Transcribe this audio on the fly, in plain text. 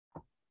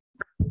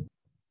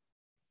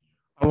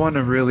I want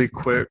to really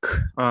quick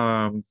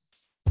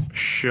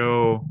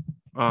show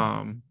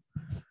um,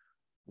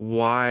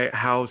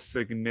 how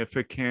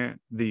significant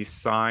these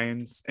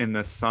signs in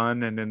the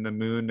sun and in the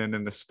moon and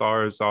in the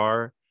stars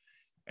are,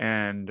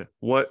 and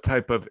what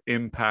type of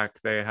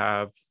impact they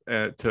have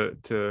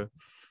to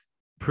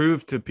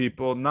prove to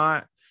people.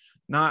 Not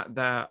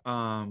that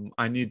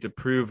I need to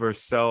prove or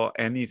sell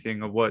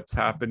anything of what's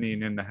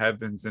happening in the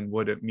heavens and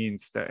what it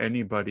means to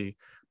anybody,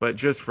 but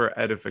just for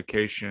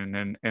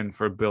edification and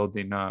for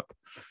building up.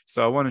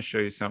 So I want to show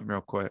you something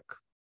real quick.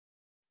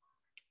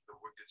 The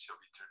wicked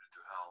shall be turned into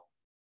hell,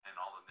 and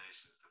all the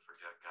nations that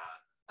forget God.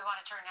 We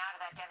want to turn now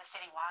to that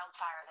devastating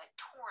wildfire that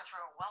tore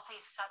through a wealthy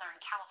Southern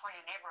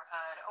California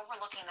neighborhood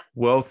overlooking the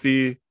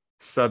wealthy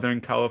Southern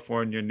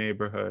California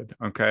neighborhood.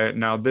 Okay.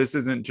 Now, this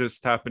isn't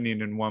just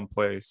happening in one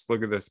place.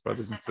 Look at this,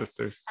 brothers and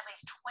sisters. At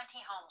least 20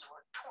 homes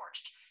were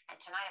torched, and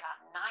tonight about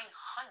 900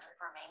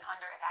 remain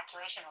under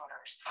evacuation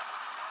orders.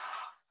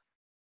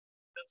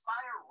 The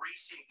fire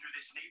racing through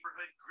this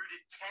neighborhood grew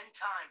to 10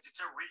 times its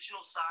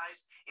original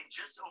size in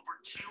just over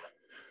 2.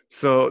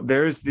 So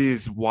there's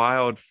these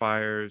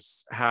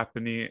wildfires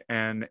happening,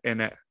 and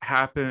it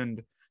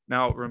happened.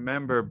 Now,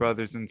 remember,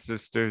 brothers and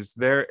sisters,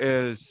 there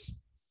is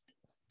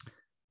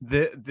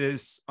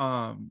this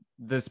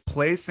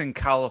place in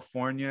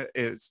California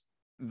it's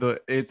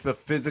a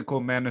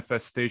physical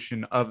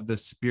manifestation of the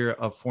spirit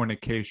of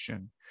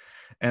fornication,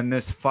 and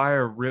this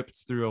fire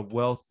ripped through a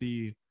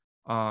wealthy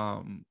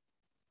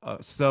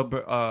sub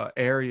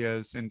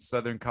areas in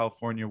Southern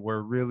California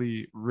where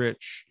really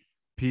rich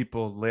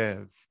people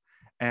live,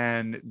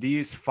 and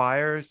these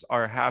fires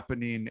are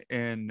happening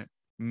in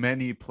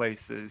many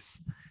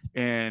places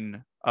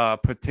in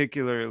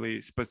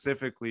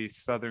specifically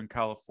Southern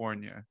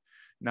California.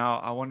 Now,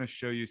 I want to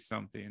show you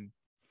something.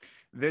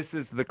 This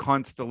is the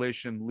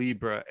constellation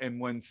Libra. And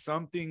when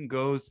something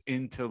goes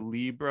into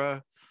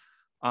Libra,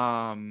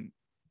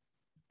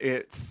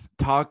 it's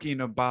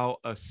talking about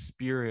a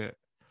spirit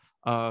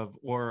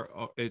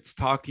it's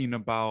talking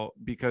about,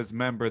 because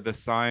remember, the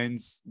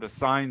signs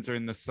are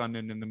in the sun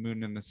and in the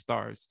moon and the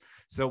stars.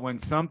 So when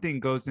something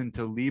goes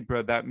into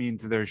Libra, that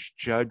means there's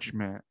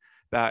judgment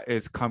that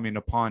is coming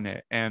upon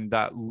it. And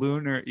that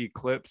lunar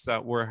eclipse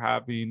that we're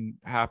having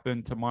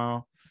happen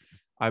tomorrow,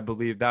 I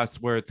believe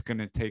that's where it's going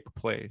to take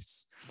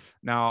place.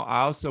 Now,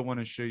 I also want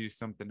to show you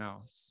something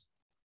else.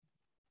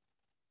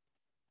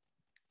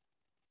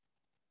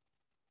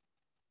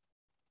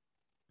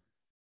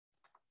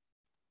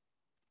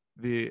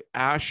 The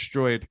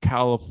asteroid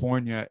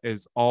California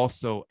is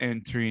also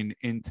entering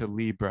into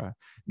Libra.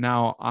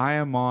 Now,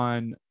 I'm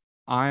on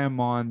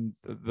June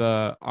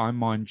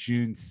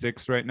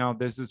 6th right now.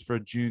 This is for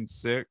June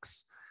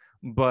 6th,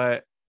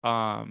 but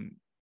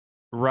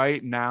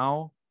right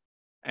now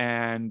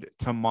and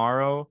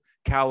tomorrow,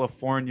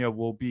 California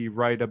will be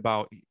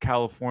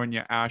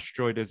California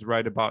asteroid is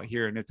right about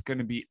here, and it's going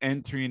to be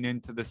entering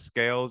into the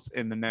scales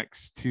in the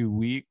next 2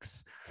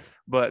 weeks.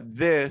 But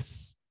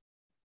this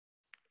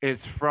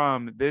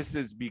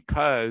is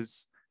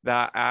because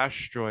that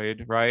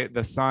asteroid, right?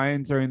 The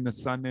signs are in the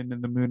sun and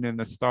in the moon and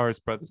the stars,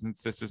 brothers and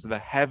sisters. The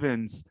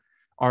heavens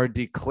are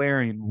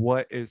declaring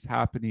what is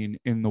happening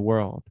in the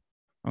world.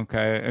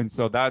 Okay. And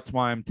so that's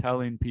why I'm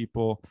telling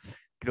people,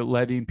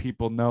 letting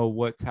people know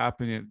what's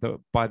happening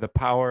by the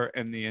power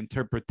and the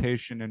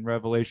interpretation and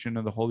revelation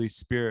of the Holy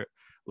Spirit,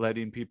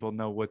 letting people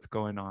know what's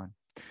going on.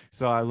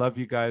 So I love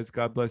you guys.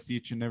 God bless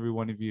each and every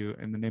one of you.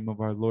 In the name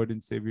of our Lord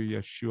and Savior,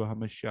 Yeshua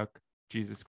Hamashiach, Jesus Christ.